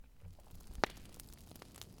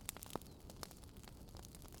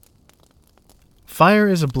Fire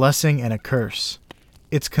is a blessing and a curse.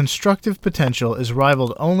 Its constructive potential is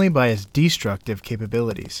rivaled only by its destructive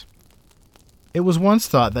capabilities. It was once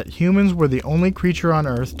thought that humans were the only creature on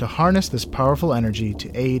Earth to harness this powerful energy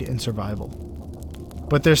to aid in survival.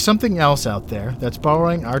 But there's something else out there that's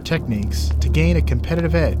borrowing our techniques to gain a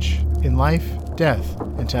competitive edge in life, death,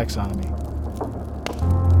 and taxonomy.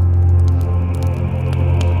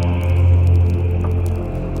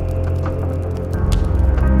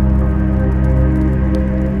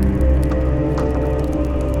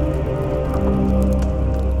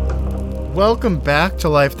 Welcome back to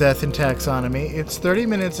Life, Death, and Taxonomy. It's 30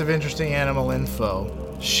 minutes of interesting animal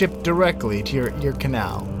info, shipped directly to your ear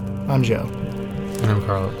canal. I'm Joe. And I'm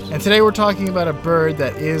Carlos. And today we're talking about a bird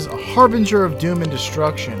that is a harbinger of doom and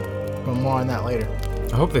destruction. But more on that later.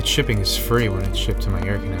 I hope that shipping is free when it's shipped to my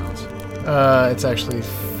ear canals. It's actually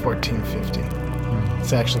 $14.50.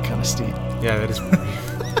 It's actually kind of steep. Yeah, that is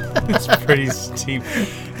it's pretty steep.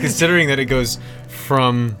 Considering that it goes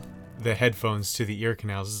from the headphones to the ear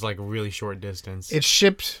canals, is like a really short distance. It's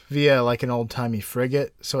shipped via like an old-timey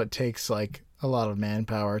frigate, so it takes like a lot of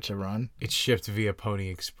manpower to run. It's shipped via Pony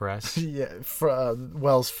Express. Yeah,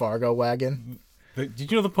 Wells Fargo wagon.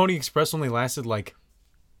 Did you know the Pony Express only lasted like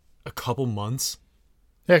a couple months?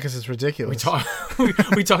 Yeah, because it's ridiculous.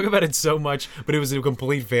 We talk about it so much, but it was a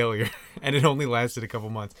complete failure, and it only lasted a couple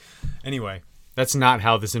months. Anyway, that's not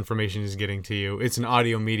how this information is getting to you. It's an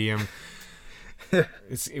audio medium.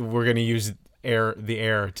 We're going to use the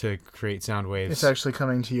air to create sound waves. It's actually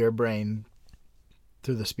coming to your brain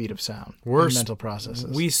through the speed of sound and mental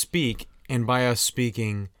processes. We speak, and by us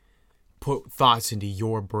speaking, put thoughts into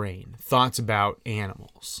your brain. Thoughts about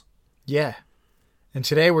animals. Yeah. And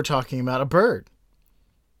today we're talking about a bird.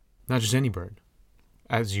 Not just any bird.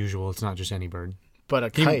 As usual, it's not just any bird. But a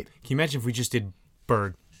kite. Can you imagine if we just did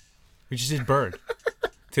bird? We just did bird.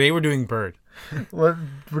 Today we're doing bird. We're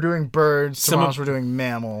doing birds. Tomorrow we're doing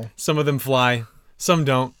mammal. Some of them fly. Some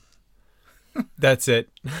don't. That's it.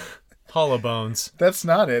 Hollow bones. That's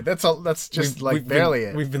not it. That's just barely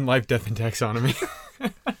it. We've been Life, Death, and Taxonomy.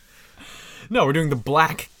 No, we're doing the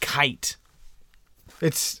black kite.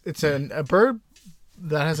 It's a bird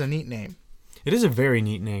that has a neat name. It is a very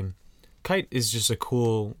neat name. Kite is just a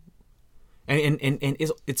cool, and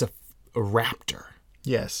it's a raptor.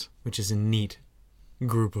 Yes. Which is a neat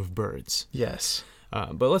group of birds. Yes.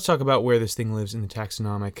 But let's talk about where this thing lives in the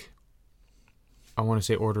taxonomic, I want to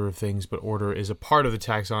say order of things, but order is a part of the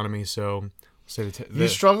taxonomy, so say you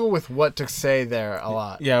struggle with what to say there a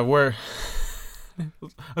lot. Yeah,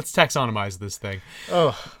 let's taxonomize this thing.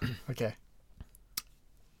 Oh, okay.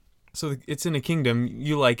 So it's in a kingdom.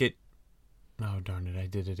 You like it. Oh, darn it, I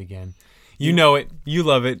did it again. You know it. You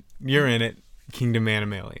love it. You're in it. Kingdom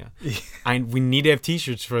Animalia. We need to have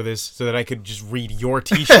t-shirts for this so that I could just read your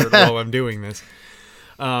t-shirt while I'm doing this.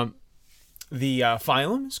 The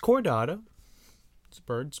phylum is Chordata. It's a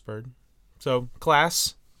bird. So,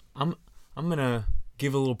 class, I'm going to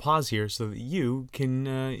give a little pause here so that you can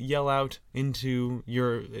yell out into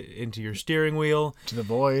your steering wheel, to the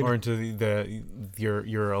void, or into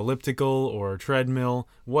your elliptical or treadmill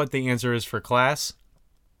what the answer is for class.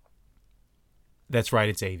 That's right,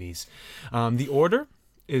 it's Aves. The order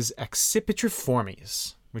is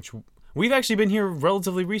Accipitriformes, which we've actually been here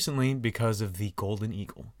relatively recently because of the golden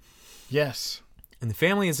eagle. Yes. And the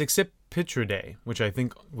family is Accipitridae,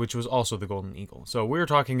 which was also the golden eagle. So we're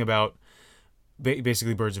talking about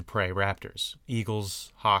basically birds of prey, raptors,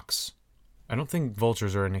 eagles, hawks. I don't think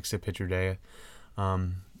vultures are an Accipitridae,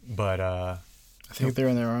 but I think they're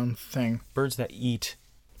in their own thing. Birds that eat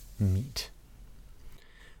meat.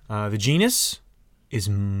 The genus is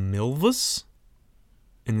Milvus,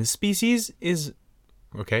 and the species is,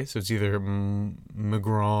 okay, so it's either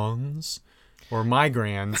migrans or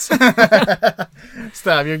migrans.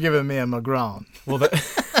 Stop, you're giving me a Magron. Well,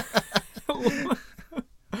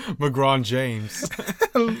 Magron James.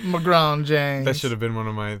 Magron James. That should have been one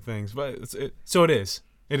of my things, but so it is.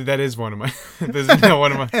 That is one of my.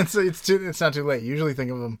 One of my. And so it's not too late. You usually think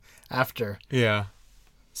of them after. Yeah.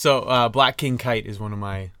 So Black King Kite is one of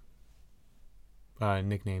my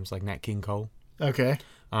nicknames, like Nat King Cole. Okay.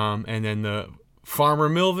 And then the Farmer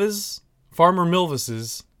Milvus's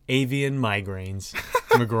avian migraines,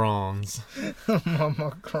 Magrons.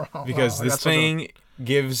 Magron. Because this thing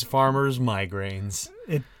gives farmers migraines.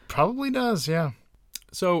 It probably does, yeah.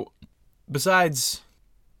 So, besides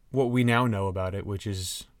what we now know about it, which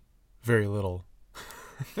is very little,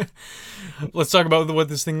 let's talk about what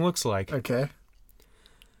this thing looks like. Okay.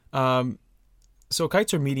 So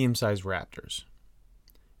kites are medium-sized raptors.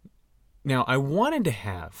 Now, I wanted to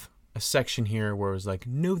have a section here where it was like,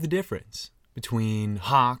 know the difference between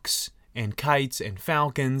hawks and kites and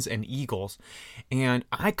falcons and eagles. And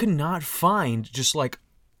I could not find just like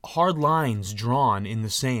hard lines drawn in the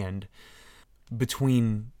sand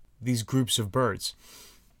between these groups of birds.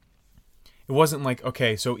 It wasn't like,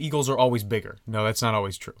 okay, so eagles are always bigger. No, that's not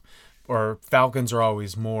always true. Or falcons are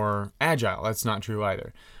always more agile. That's not true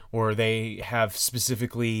either. Or they have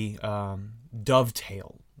specifically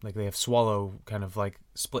dovetail, like they have swallow kind of like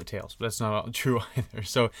split tails. But that's not true either.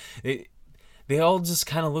 So they all just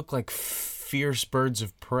kind of look like fierce birds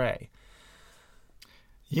of prey.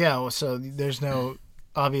 Yeah, well, so there's no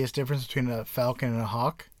obvious difference between a falcon and a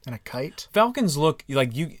hawk and a kite? Falcons look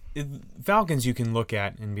like falcons you can look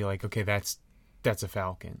at and be like, okay, that's a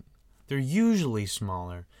falcon. They're usually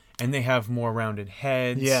smaller and they have more rounded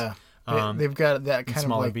heads. Yeah. They've got that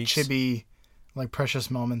kind of like beaks. chibi, like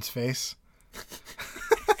Precious Moments face.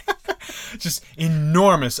 Just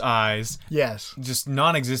enormous eyes. Yes. Just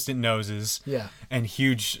non-existent noses. Yeah. And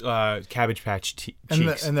huge Cabbage Patch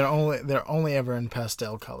cheeks. And they're only ever in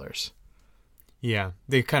pastel colors. Yeah,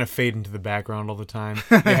 they kind of fade into the background all the time.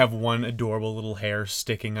 They have one adorable little hair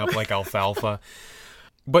sticking up like alfalfa.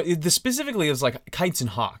 But specifically, it's like kites and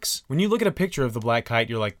hawks. When you look at a picture of the black kite,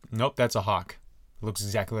 you're like, nope, that's a hawk. It looks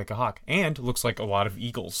exactly like a hawk. And looks like a lot of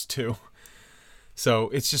eagles, too. So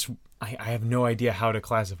it's just, I have no idea how to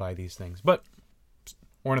classify these things. But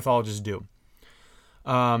ornithologists do.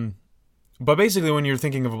 But basically, when you're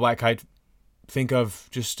thinking of a black kite, think of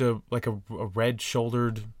just a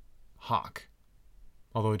red-shouldered hawk.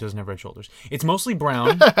 Although it doesn't have red shoulders. It's mostly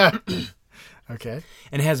brown. Okay.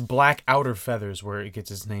 And it has black outer feathers where it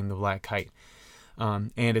gets its name, the black kite.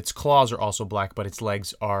 And its claws are also black, but its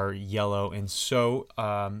legs are yellow. And so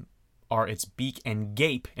are its beak and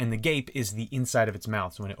gape. And the gape is the inside of its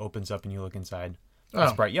mouth. So when it opens up and you look inside,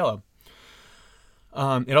 it's bright yellow.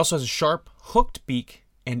 It also has a sharp, hooked beak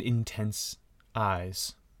and intense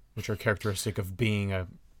eyes, which are characteristic of being a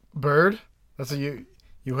bird. That's You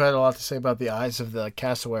had a lot to say about the eyes of the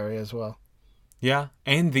cassowary as well. Yeah,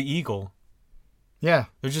 and the eagle. Yeah.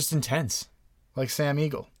 They're just intense. Like Sam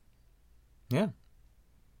Eagle. Yeah.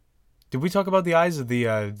 Did we talk about the eyes of the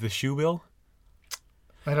shoebill?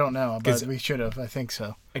 I don't know, but we should have. I think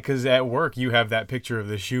so. Because at work, you have that picture of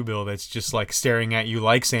the shoebill that's just like staring at you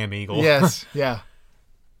like Sam Eagle. Yes, yeah.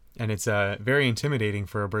 And it's very intimidating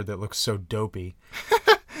for a bird that looks so dopey.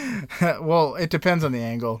 Well, it depends on the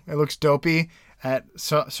angle. It looks dopey at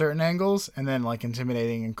certain angles, and then like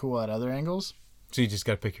intimidating and cool at other angles. So you just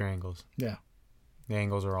got to pick your angles. Yeah. The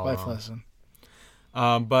angles are all life wrong. lesson.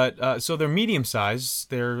 But so they're medium size.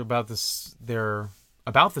 They're about this. They're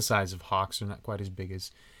about the size of hawks. They're not quite as big as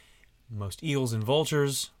most eagles and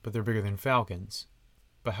vultures, but they're bigger than falcons.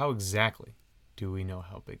 But how exactly do we know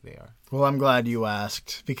how big they are? Well, I'm glad you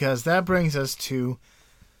asked, because that brings us to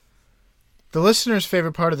the listener's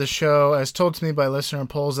favorite part of the show, as told to me by listener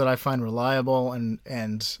polls that I find reliable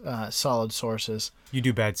and solid sources. You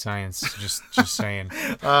do bad science, just saying.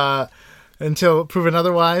 Until proven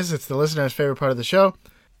otherwise, it's the listener's favorite part of the show.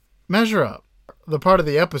 Measure Up, the part of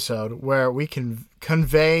the episode where we can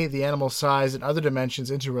convey the animal's size and other dimensions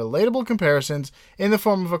into relatable comparisons in the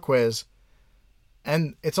form of a quiz.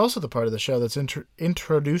 And it's also the part of the show that's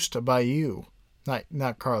introduced by you,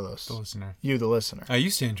 not Carlos. The listener. You, the listener. I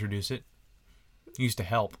used to introduce it. Used to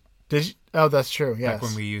help. Did you? Oh, that's true. Yes. Back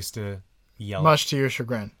when we used to yell. Much to your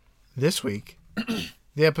chagrin. This week,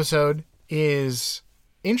 the episode is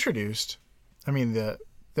introduced. I mean, the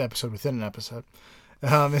episode within an episode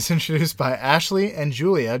is introduced by Ashley and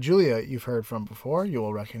Julia. Julia, you've heard from before. You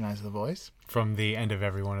will recognize the voice from the end of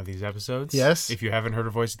every one of these episodes. Yes. If you haven't heard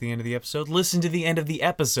her voice at the end of the episode, listen to the end of the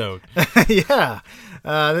episode. Yeah.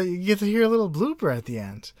 You get to hear a little blooper at the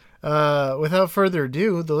end. Without further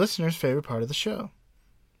ado, the listener's favorite part of the show.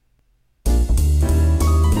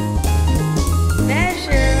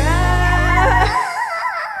 Measure up.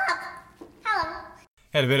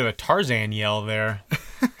 Had a bit of a Tarzan yell there.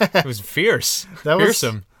 It was fierce.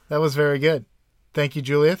 Fearsome. That was very good. Thank you,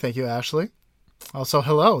 Julia. Thank you, Ashley. Also,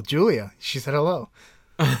 hello, Julia. She said hello.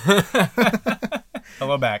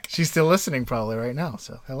 Hello back. She's still listening probably right now,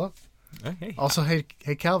 so hello. Okay. Also, hey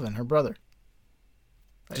Calvin, her brother.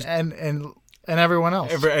 And everyone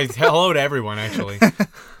else. Hello to everyone, actually.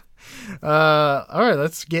 All right,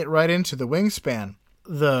 let's get right into the wingspan.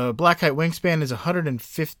 The black kite wingspan is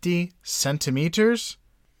 150 centimeters,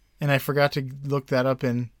 and I forgot to look that up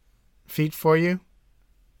in feet for you.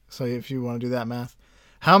 So if you want to do that math.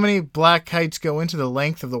 How many black kites go into the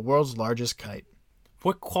length of the world's largest kite?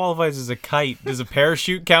 What qualifies as a kite? Does a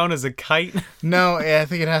parachute count as a kite? No, I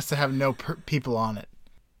think it has to have no people on it.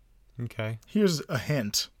 Okay. Here's a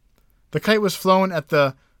hint. The kite was flown at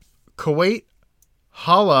the Kuwait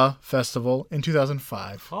Hala Festival in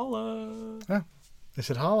 2005. Holla. They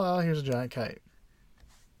said, "Hala, here's a giant kite."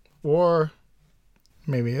 Or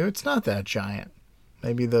maybe it's not that giant.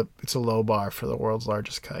 Maybe it's a low bar for the world's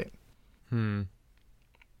largest kite. I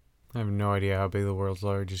have no idea how big the world's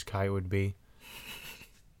largest kite would be.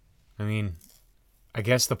 I mean, I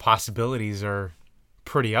guess the possibilities are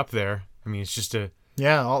pretty up there. I mean, it's just a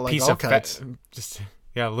Yeah, all piece all of kites.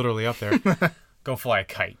 literally up there. Go fly a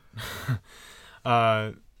kite.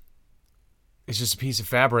 It's just a piece of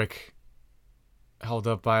fabric held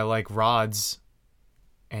up by like rods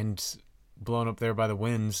and blown up there by the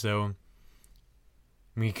wind. So,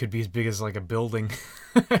 I mean, it could be as big as like a building.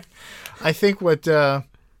 I think what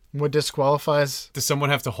disqualifies. Does someone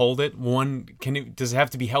have to hold it? Does it have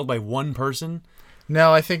to be held by one person?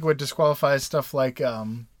 No, I think what disqualifies stuff like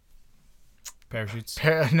Parachutes.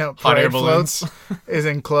 Hot air Parade floats balloons. is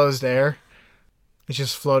enclosed air. It's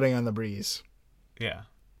just floating on the breeze. Yeah,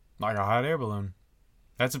 like a hot air balloon.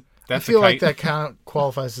 That's I a feel like kite. that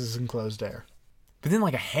qualifies as enclosed air But then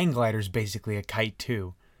like a hang glider is basically a kite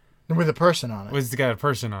too. with a person on it. It's got a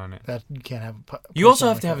person on it. That you can't have. You also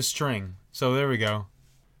have to have a string. So there we go.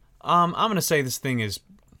 I'm gonna say this thing is,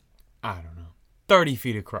 I don't know, 30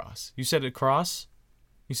 feet across. You said across?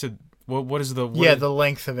 You said what is the? The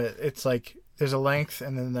length of it. It's like there's a length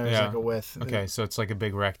and then there's like a width. Okay, so it's like a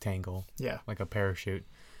big rectangle. Yeah. Like a parachute.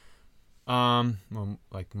 Well,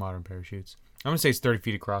 like modern parachutes. I'm gonna say it's 30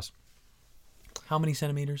 feet across. How many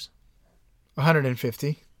centimeters?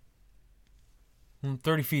 150.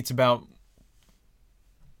 30 feet's about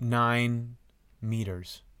 9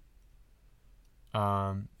 meters.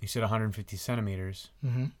 You said 150 centimeters.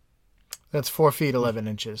 Mm-hmm. That's 4 feet 11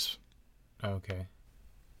 inches. Okay.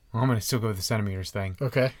 Well, I'm gonna still go with the centimeters thing.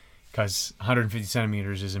 Okay. Because 150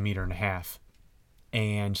 centimeters is 1.5 meters.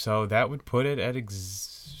 And so that would put it at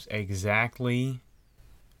exactly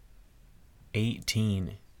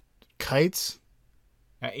 18. Kites.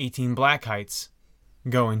 18 black kites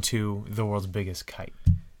go into the world's biggest kite.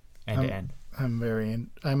 End to end. I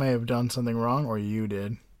may have done something wrong, or you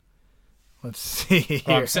did. Let's see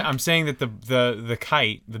here. I'm saying that the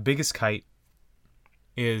kite, the biggest kite,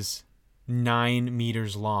 is 9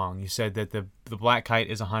 meters long. You said that the black kite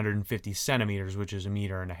is 150 centimeters, which is 1.5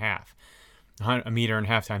 meters. 1.5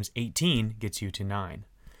 meters times 18 gets you to 9.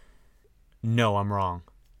 No, I'm wrong.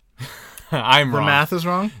 I'm wrong. The math is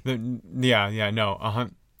wrong? No.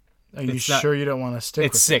 Are you It's not- sure you don't want to stick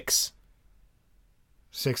It's with 6.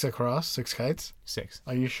 6 across? 6 kites? 6.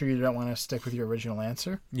 Are you sure you don't want to stick with your original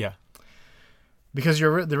answer? Yeah. Because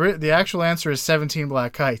the actual answer is 17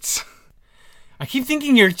 black kites. I keep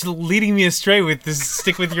thinking you're leading me astray with this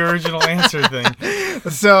stick with your original answer thing.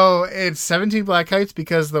 So it's 17 black kites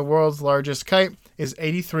because the world's largest kite is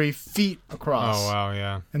 83 feet across Oh, wow,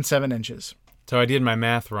 yeah. and 7 inches, So I did my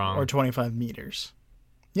math wrong. or 25 meters.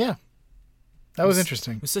 Yeah. That was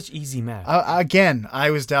interesting. It was such easy math. Again, I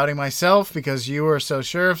was doubting myself because you were so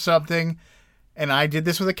sure of something, and I did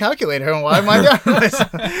this with a calculator. And why am I doubting myself?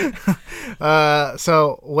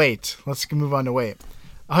 So weight. Let's move on to weight.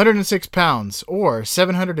 106 pounds, or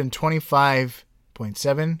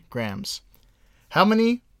 725.7 grams. How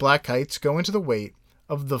many black kites go into the weight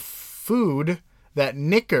of the food that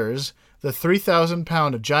Knickers, the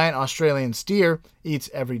 3,000-pound giant Australian steer, eats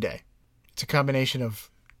every day? It's a combination of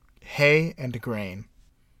hay and grain.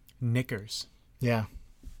 Knickers. Yeah.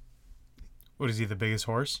 What is he, the biggest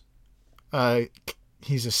horse?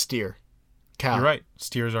 He's a steer. Cow. You're right.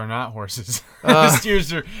 Steers are not horses. Uh,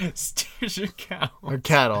 steers are cows. Or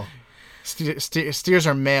cattle. Steers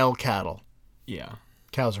are male cattle. Yeah.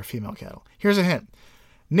 Cows are female cattle. Here's a hint.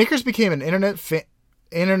 Knickers became an internet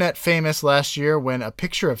famous last year when a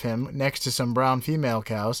picture of him next to some brown female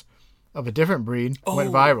cows of a different breed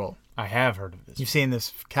went viral. I have heard of this. You've seen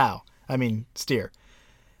this steer.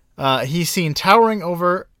 He's seen towering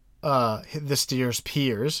over the steer's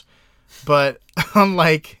peers, but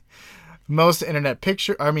like most internet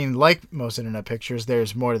pictures,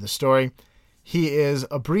 there's more to the story. He is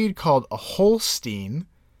a breed called a Holstein.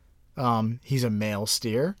 He's a male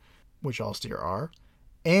steer, which all steer are,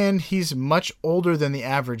 and he's much older than the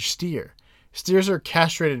average steer. Steers are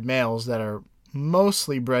castrated males that are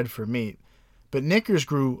mostly bred for meat, but Knickers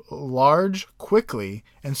grew large quickly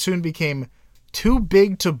and soon became too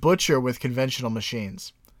big to butcher with conventional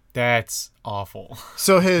machines. That's awful.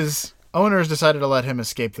 So his owners decided to let him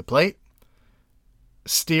escape the plate.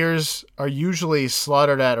 Steers are usually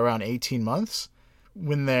slaughtered at around 18 months.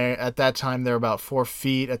 At that time, they're about 4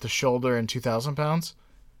 feet at the shoulder and 2,000 pounds.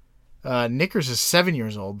 Knickers is 7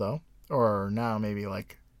 years old, though, or now maybe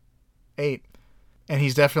like 8. And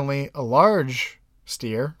he's definitely a large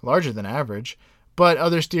steer, larger than average, But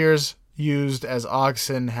other steers used as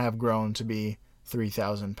oxen have grown to be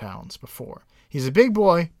 3,000 pounds before. He's a big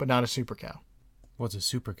boy, but not a super cow. What's a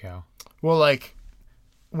super cow? Well, like,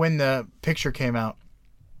 when the picture came out,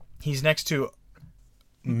 he's next to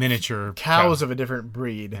Miniature cows cow. of a different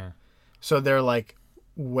breed. Yeah. So they're, like,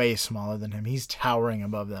 way smaller than him. He's towering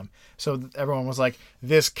above them. So everyone was like,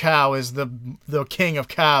 this cow is the king of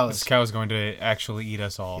cows. This cow is going to actually eat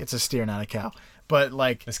us all. It's a steer, not a cow. But,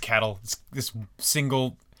 like, This cattle, this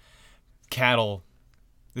single cattle,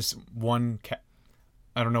 this one cat.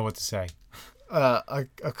 I don't know what to say. a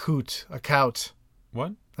coot, a cout.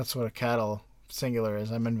 What? That's what a cattle singular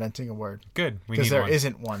is. I'm inventing a word. Good. We Because need there one.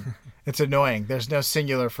 isn't one. It's annoying. There's no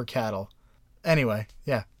singular for cattle. Anyway,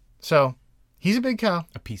 yeah. So, he's a big cow.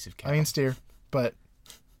 A piece of cow. I mean steer. But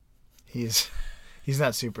he's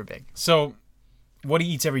not super big. So, what he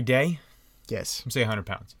eats every day? Yes. Say 100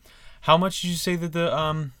 pounds. How much did you say that the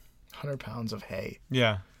 100 pounds of hay.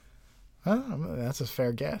 Yeah. That's a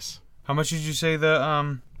fair guess. How much did you say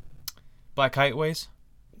the black kite weighs?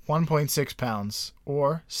 1.6 pounds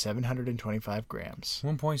or 725 grams.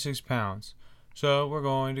 1.6 pounds. So we're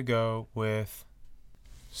going to go with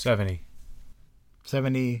 70.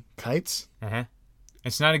 70 kites? Uh-huh.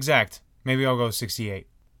 It's not exact. Maybe I'll go 68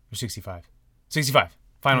 or 65. 65.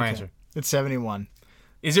 Final Okay. answer. It's 71.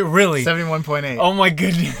 Is it really? 71.8. Oh my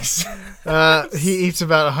goodness. He eats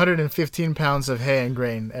about 115 pounds of hay and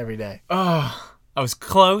grain every day. Oh, I was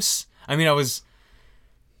close. I mean,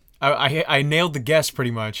 I nailed the guess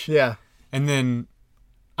pretty much. Yeah. And then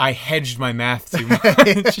I hedged my math too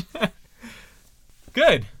much.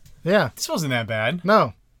 Good. Yeah. This wasn't that bad.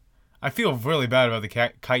 No. I feel really bad about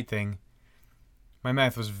the kite thing. My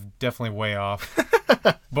math was definitely way off.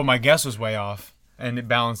 But my guess was way off. And it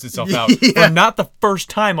balanced itself out. Yeah. For not the first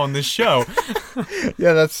time on this show.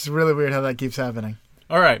 Yeah, that's really weird how that keeps happening.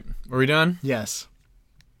 All right. Are we done? Yes.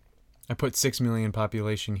 I put 6 million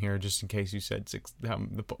population here just in case you said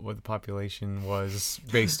what the population was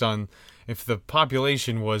based on if the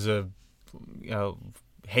population was a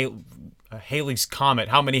Halley's Comet.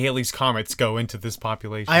 How many Halley's Comets go into this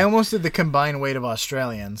population? I almost did the combined weight of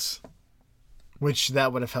Australians, which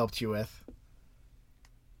that would have helped you with.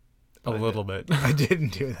 a little bit. I didn't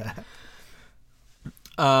do that.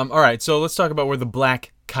 All right, so let's talk about where the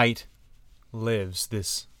black kite lives.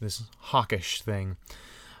 This hawkish thing.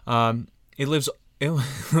 It lives in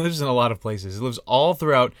a lot of places. It lives all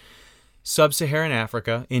throughout sub-Saharan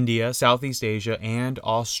Africa, India, Southeast Asia, and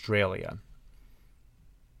Australia.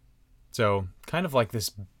 So kind of like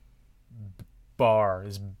this bar,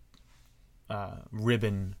 this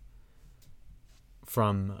ribbon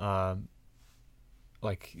from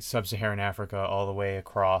like sub-Saharan Africa all the way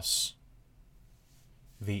across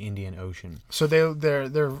the Indian Ocean. So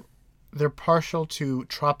they're partial to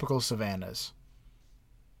tropical savannas.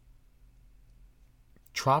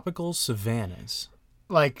 Tropical savannas.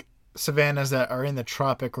 Like savannas that are in the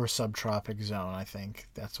tropic or subtropic zone, I think.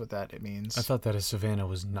 That's what it means. I thought that a savanna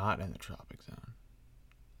was not in the tropic zone.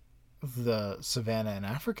 The savanna in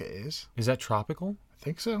Africa is. Is that tropical? I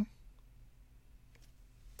think so. I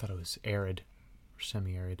thought it was arid or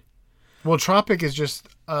semi-arid. Well, tropic is just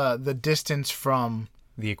the distance from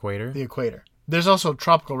The equator? the equator. There's also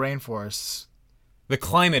tropical rainforests. The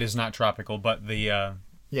climate is not tropical, but the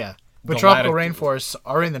Yeah. But The tropical lati- rainforests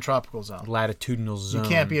are in the tropical zone. latitudinal zone. You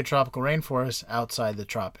can't be a tropical rainforest outside the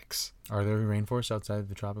tropics. Are there rainforests outside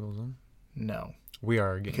the tropical zone? No, We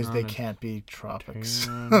are getting because on they a- can't be tropics.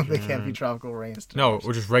 tangent. They can't be tropical rains. No,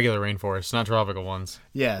 we're just regular rainforests, not tropical ones.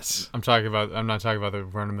 Yes. I'm not talking about the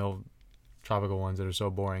run-of-the-mill tropical ones that are so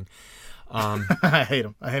boring. I hate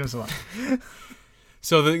them. I hate them so much.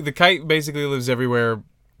 So the kite basically lives everywhere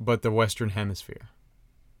but the Western Hemisphere.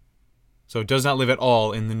 So it does not live at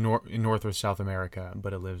all in the in North or South America,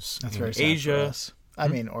 but it lives That's in very sad Asia. for us. I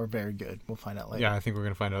mean, or very good. We'll find out later. Yeah, I think we're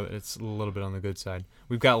going to find out it's a little bit on the good side.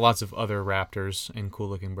 We've got lots of other raptors and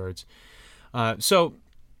cool-looking birds. So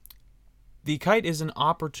the kite is an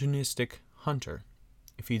opportunistic hunter.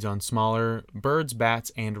 It feeds on smaller birds,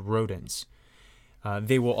 bats, and rodents.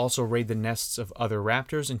 They will also raid the nests of other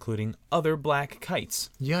raptors, including other black kites.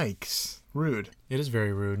 Yikes. Rude. It is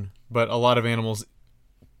very rude, but a lot of animals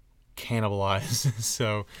cannibalize.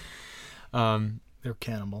 So, They're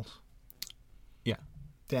cannibals. yeah.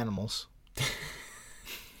 Danimals.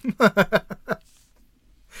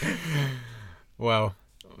 Wow.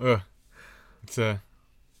 Ugh. It's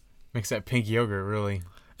makes that pink yogurt really.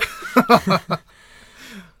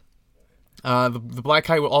 The black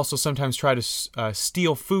kite will also sometimes try to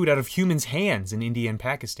steal food out of humans' hands in India and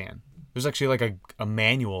Pakistan. There's actually like a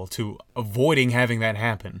manual to avoiding having that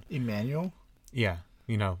happen. Emmanuel? Yeah.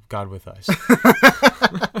 God with us.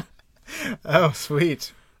 Oh,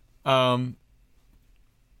 sweet. And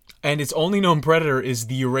its only known predator is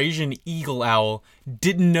the Eurasian eagle owl.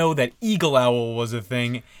 Didn't know that eagle owl was a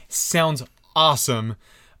thing. Sounds awesome.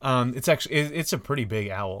 It's a pretty big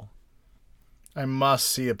owl. I must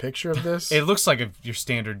see a picture of this. It looks like your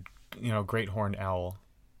standard, great horned owl.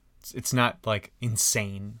 It's not like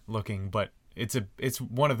insane looking, but it's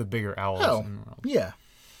one of the bigger owls in the world. Yeah.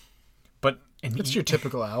 But It's your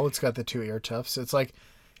typical owl. It's got the 2 ear tufts. It's like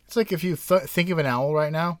if you think of an owl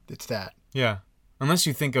right now, it's that. Yeah. Unless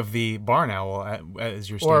you think of the barn owl as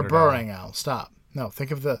your standard Or a burrowing owl. Stop. No,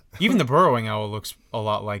 think of the... Even the burrowing owl looks a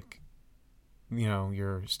lot like,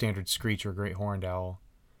 your standard screech or great horned owl.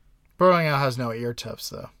 Burrowing owl has no ear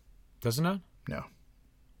tufts, though. Does it not? No.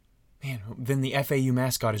 Man, then the FAU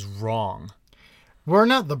mascot is wrong. We're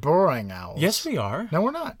not the burrowing owls. Yes, we are. No,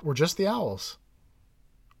 we're not. We're just the owls.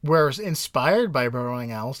 We're inspired by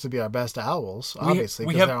burrowing owls to be our best owls, obviously,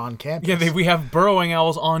 because they're on campus. Yeah, we have burrowing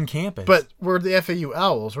owls on campus. But we're the FAU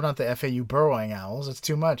owls. We're not the FAU burrowing owls. It's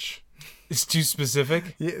too much. It's too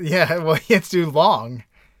specific? Yeah, well, it's too long.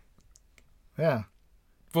 Yeah.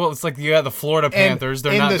 Well, it's like the Florida Panthers.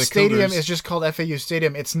 They're not the the stadium Cougars. is just called FAU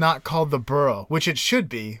Stadium. It's not called the Burrow, which it should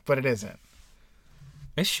be, but it isn't.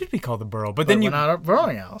 It should be called the Burrow, but Then then we're not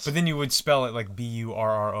burrowing owls. But then you would spell it like Burrough,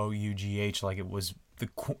 like it was the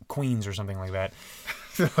Queens or something like that.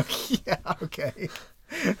 Yeah, okay.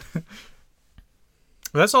 But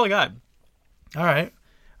that's all I got. All right.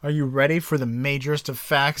 Are you ready for the majorest of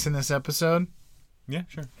facts in this episode? Yeah,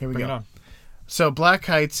 sure. Here we Bring go. It on. So black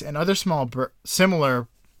kites and other small similar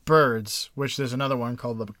birds, which there's another one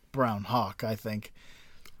called the brown hawk, I think.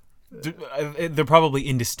 They're probably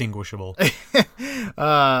indistinguishable.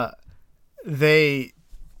 They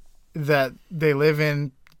live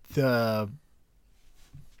in the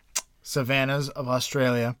savannas of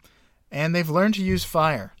Australia, and they've learned to use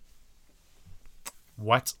fire.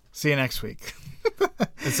 What? See you next week.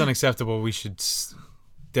 It's unacceptable. We should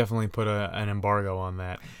definitely put an embargo on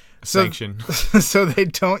that. Sanction. So they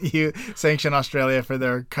don't sanction Australia for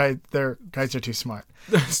their kite. Their kites are too smart.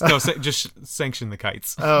 No, just sanction the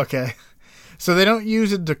kites. Oh, okay. So they don't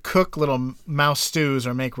use it to cook little mouse stews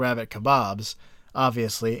or make rabbit kebabs,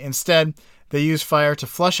 obviously. Instead, they use fire to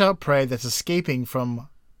flush out prey that's escaping from a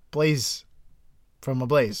blaze.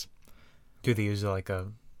 Do they use like a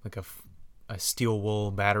steel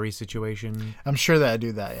wool battery situation? I'm sure that I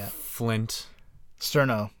do that, yeah. Flint.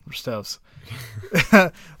 Sterno or stoves.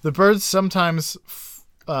 The birds sometimes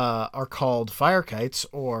are called fire kites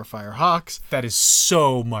or fire hawks. That is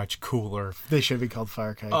so much cooler. They should be called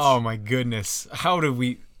fire kites. Oh my goodness.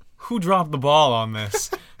 Who dropped the ball on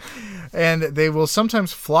this? And they will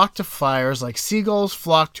sometimes flock to fires like seagulls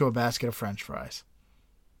flock to a basket of French fries.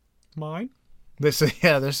 Mine? They're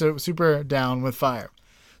super down with fire.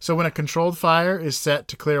 So when a controlled fire is set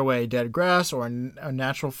to clear away dead grass or a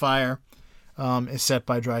natural fire is set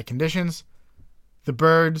by dry conditions, the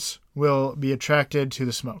birds will be attracted to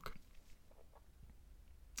the smoke.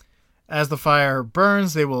 As the fire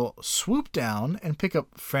burns, they will swoop down and pick up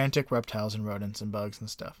frantic reptiles and rodents and bugs and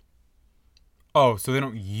stuff. Oh, so they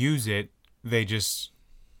don't use it. They use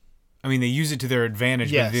it to their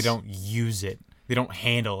advantage, Yes. but they don't use it. They don't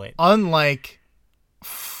handle it. Unlike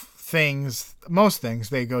most things,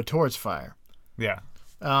 they go towards fire. Yeah.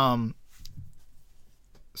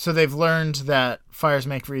 So they've learned that fires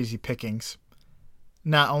make for easy pickings.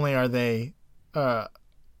 Not only are they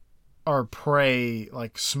are prey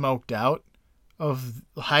like smoked out of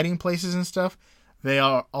hiding places and stuff, they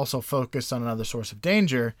are also focused on another source of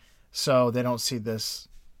danger, so they don't see this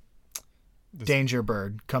danger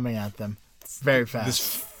bird coming at them very fast. This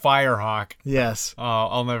firehawk. Yes. Oh,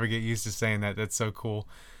 I'll never get used to saying that. That's so cool.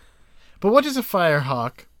 But what does a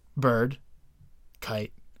firehawk bird,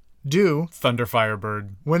 kite, do Thunder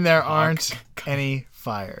Firebird. when there aren't any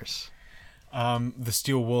fires? The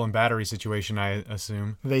steel wool and battery situation, I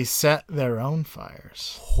assume. They set their own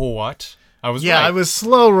fires. What? I was Yeah, right. I was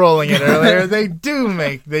slow rolling it earlier. They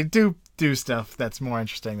do stuff that's more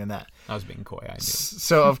interesting than that. I was being coy. I knew.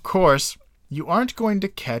 So, of course, you aren't going to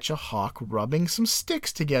catch a hawk rubbing some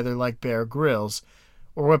sticks together like Bear Grylls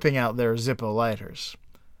or whipping out their Zippo lighters.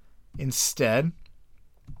 Instead,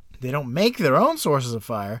 they don't make their own sources of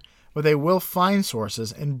fire, but they will find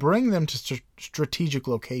sources and bring them to strategic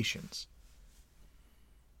locations.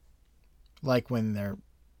 Like when their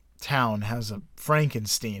town has a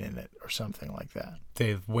Frankenstein in it or something like that.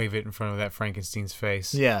 They wave it in front of that Frankenstein's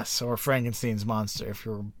face. Yes, or Frankenstein's monster, if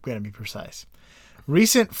you're going to be precise.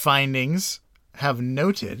 Recent findings have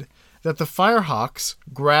noted that the firehawks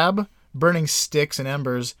grab burning sticks and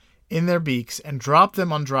embers in their beaks and drop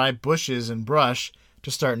them on dry bushes and brush to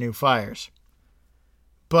start new fires.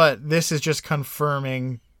 But this is just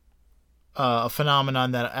confirming a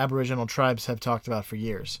phenomenon that Aboriginal tribes have talked about for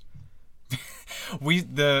years.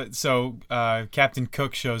 Captain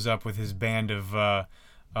Cook shows up with his band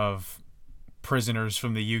of prisoners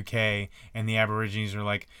from the UK, and the Aborigines are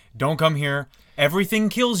like, "Don't come here. Everything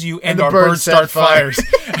kills you, and the our birds birds set start fires."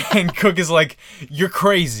 And Cook is like, "You're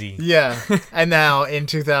crazy." Yeah. And now in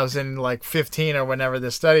 2015 or whenever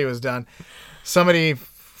this study was done, somebody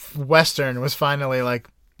Western was finally like,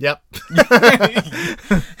 "Yep."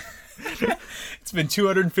 It's been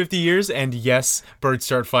 250 years, and yes, birds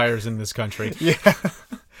start fires in this country. Yeah.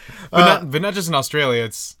 But not just in Australia.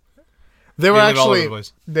 It's They were live all over the actually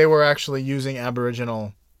place. they were actually using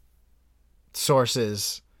Aboriginal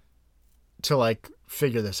sources to like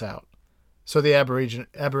figure this out. So the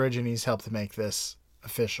Aborigines helped to make this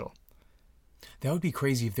official. That would be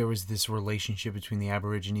crazy if there was this relationship between the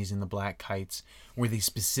Aborigines and the Black Kites, where they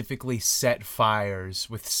specifically set fires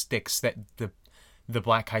with sticks that the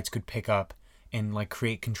Black Kites could pick up and like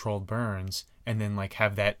create controlled burns, and then like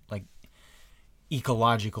have that like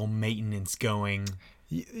ecological maintenance going.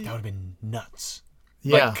 That would have been nuts.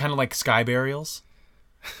 Yeah. Like, kind of like sky burials.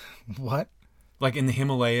 What? Like in the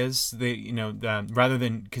Himalayas, rather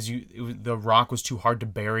than because the rock was too hard to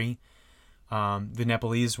bury, the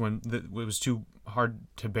Nepalese it was too hard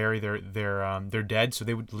to bury their dead, so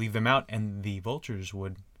they would leave them out, and the vultures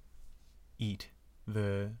would eat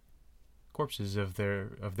the corpses of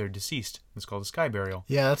their deceased. It's called a sky burial.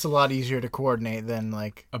 Yeah, that's a lot easier to coordinate than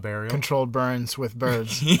like A burial. controlled burns with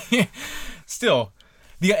birds. Still,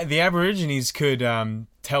 the Aborigines could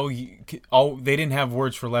tell you. They didn't have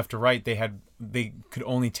words for left or right. They could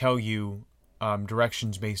only tell you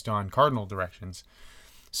directions based on cardinal directions.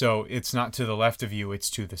 So it's not to the left of you; it's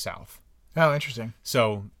to the south. Oh, interesting.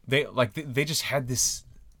 So they just had this.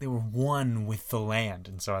 They were one with the land,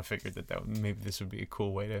 and so I figured that maybe this would be a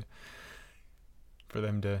cool way for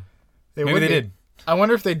them to. Maybe they did. I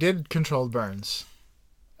wonder if they did controlled burns.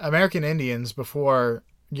 American Indians, before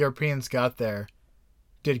Europeans got there,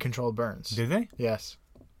 did controlled burns. Did they? Yes.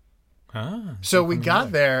 Ah. So we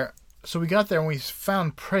got there. And we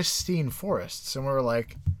found pristine forests, and we were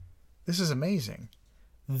like, "This is amazing.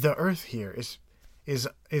 The earth here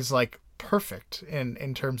is like perfect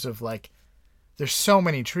in terms of like, there's so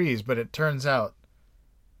many trees, but it turns out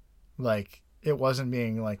like it wasn't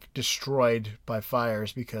being like destroyed by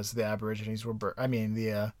fires because the Aborigines were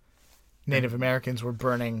the Native Americans were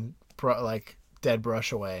burning like dead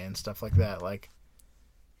brush away and stuff like that. Like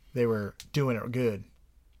they were doing it good.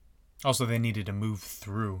 Also, they needed to move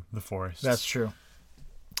through the forest. That's true.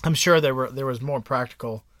 I'm sure there was more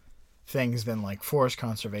practical things than like forest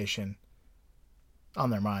conservation on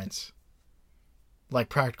their minds, like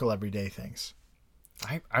practical everyday things.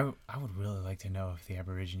 I would really like to know if the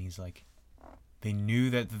Aborigines they knew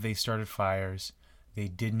that they started fires, they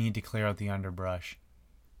did need to clear out the underbrush,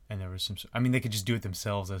 and there was some. I mean, they could just do it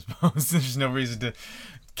themselves, I suppose. There's no reason to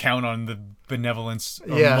count on the benevolence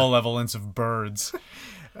or malevolence of birds.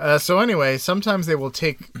 So anyway, sometimes they will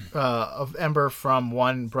take of ember from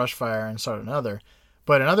one brush fire and start another,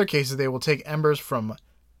 but in other cases they will take embers from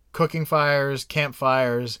cooking fires,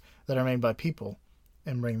 campfires that are made by people,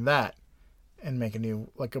 and bring that and make a new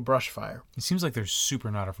like a brush fire. It seems like they're super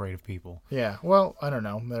not afraid of people. Yeah. Well, I don't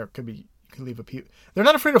know. There could be. You can leave a pew. They're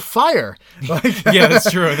not afraid of fire. Like, yeah, that's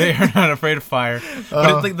true. They are not afraid of fire.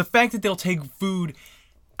 But it's like the fact that they'll take food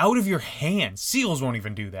out of your hands. Seals won't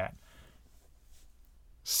even do that.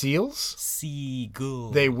 Seals?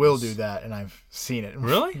 Seagulls. They will do that, and I've seen it.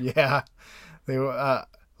 Really? Yeah. They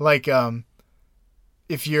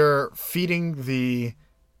if you're feeding the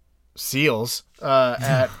seals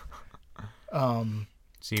at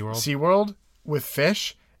SeaWorld with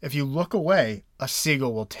fish, if you look away, a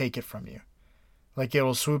seagull will take it from you. Like it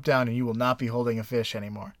will swoop down and you will not be holding a fish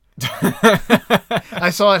anymore.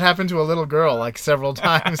 I saw it happen to a little girl like several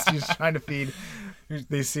times. She's trying to feed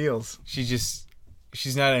these seals.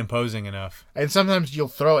 She's not imposing enough. And sometimes you'll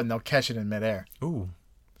throw it and they'll catch it in midair. Ooh.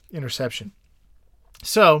 Interception.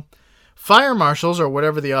 So, fire marshals, or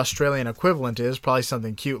whatever the Australian equivalent is, probably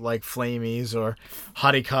something cute like flamies or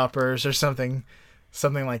hottie coppers or something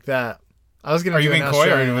like that. I was going to. Are you being coy,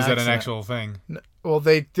 or was that an accent. actual thing? Well,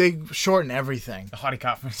 they shorten everything. The hottie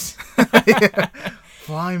coppers. Yeah.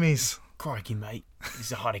 Flamies. Crikey, mate.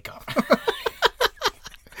 He's a hottie copper.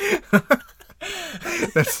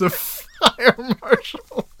 That's the fire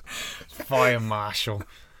marshal. Fire marshal.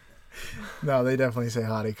 No, they definitely say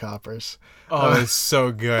hottie coppers. Oh, it's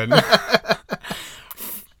so good.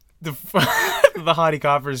 The The hottie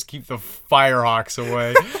coppers keep the firehawks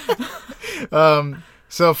away.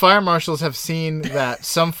 So fire marshals have seen that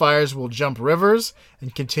some fires will jump rivers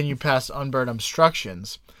and continue past unburned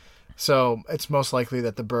obstructions. So it's most likely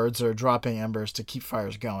that the birds are dropping embers to keep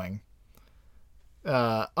fires going.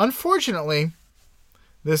 Unfortunately,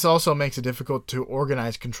 this also makes it difficult to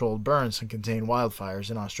organize controlled burns and contain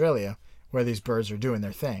wildfires in Australia, where these birds are doing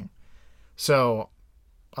their thing. So,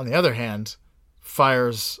 on the other hand,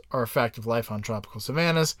 fires are a fact of life on tropical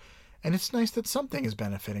savannas, and it's nice that something is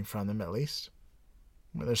benefiting from them at least.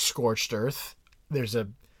 Where there's scorched earth, there's a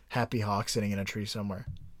happy hawk sitting in a tree somewhere.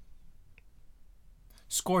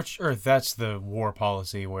 Scorched earth, that's the war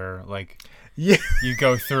policy where, like, Yeah. you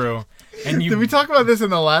go through and you... Did we talk about this in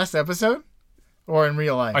the last episode? Or in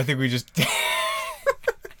real life? I think we just...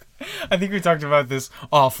 I think we talked about this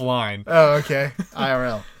offline. Oh, okay.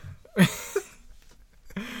 IRL.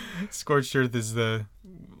 Scorched earth is the...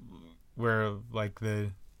 where, like,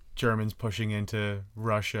 the Germans pushing into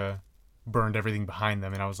Russia burned everything behind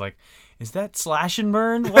them, and I was like, is that slash and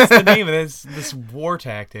burn? What's the name of this war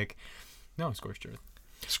tactic? No, scorched earth.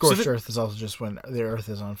 Scorched earth is also just when the earth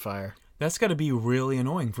is on fire. That's got to be really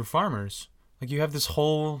annoying for farmers. Like, you have this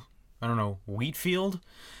whole, I don't know, wheat field,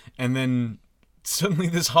 and then suddenly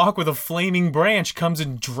this hawk with a flaming branch comes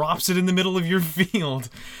and drops it in the middle of your field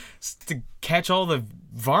to catch all the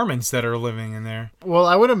varmints that are living in there. Well,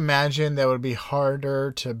 I would imagine that would be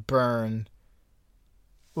harder to burn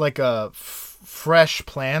like fresh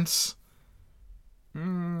plants.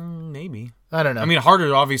 Maybe. I don't know. I mean,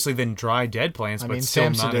 harder obviously than dry dead plants. I but mean, still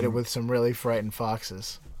Samson not did it with some really frightened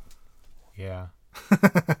foxes. Yeah.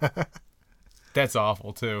 That's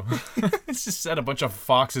awful too. It's just set a bunch of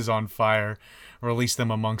foxes on fire, release them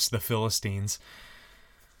amongst the Philistines.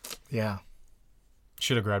 Yeah.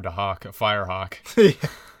 Should have grabbed a fire hawk. Yeah.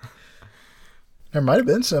 There might have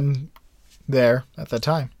been some there at the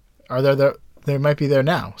time. Are there? They might be there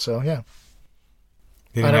now. So yeah.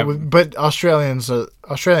 I know, but Australian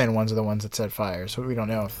ones are the ones that set fires, so we don't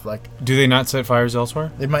know if Do they not set fires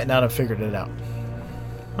elsewhere? they might not have figured it out.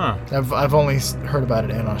 Huh. I've only heard about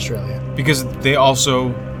it in Australia. Because they also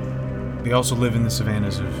live in the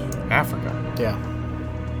savannas of Africa, Yeah,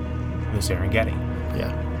 the Serengeti,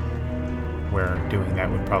 yeah. where doing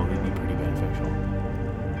that would probably be pretty beneficial.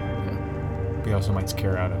 We also might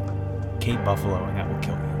scare out a Cape buffalo, and that will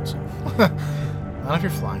kill you. So. Not if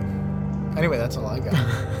you're flying. Anyway, that's all I got.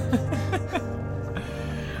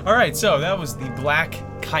 All right, so that was the black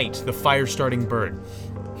kite, the fire-starting bird.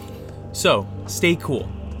 So, stay cool.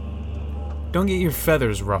 Don't get your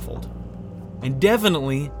feathers ruffled. And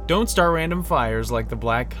definitely don't start random fires like the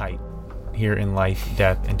black kite here in Life,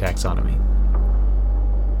 Death, and Taxonomy.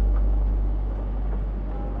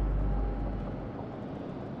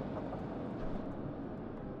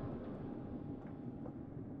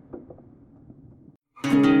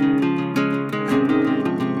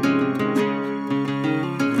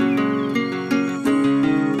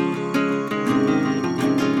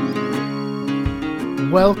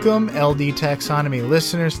 Welcome, LD Taxonomy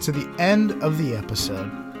listeners, to the end of the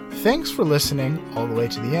episode. Thanks for listening all the way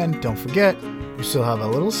to the end. Don't forget, we still have a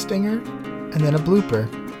little stinger and then a blooper.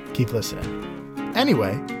 Keep listening.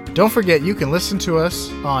 Anyway, don't forget you can listen to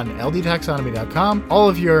us on ldtaxonomy.com, all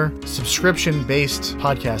of your subscription-based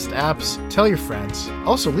podcast apps. Tell your friends.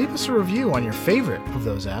 Also, leave us a review on your favorite of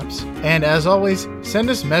those apps. And as always, send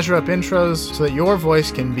us Measure Up intros so that your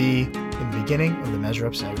voice can be in the beginning of the Measure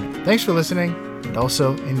Up segment. Thanks for listening and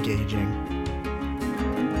also engaging.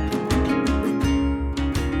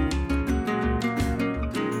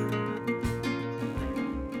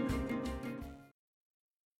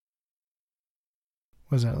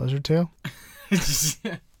 Was that a lizard tail?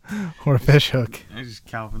 Or a fish hook? I just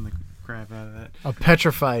Calvin the crap out of that. A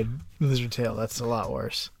petrified lizard tail. That's a lot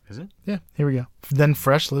worse. Is it? Yeah, here we go. Then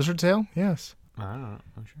fresh lizard tail? Yes. I don't know.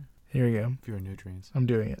 I'm sure. Here we go. Fewer nutrients. I'm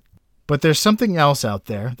doing it. But there's something else out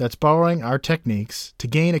there that's borrowing our techniques to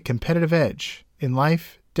gain a competitive edge in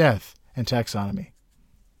life, death, and taxonomy.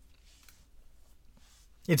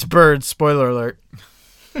 It's birds, spoiler alert.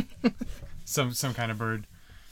 Some kind of bird.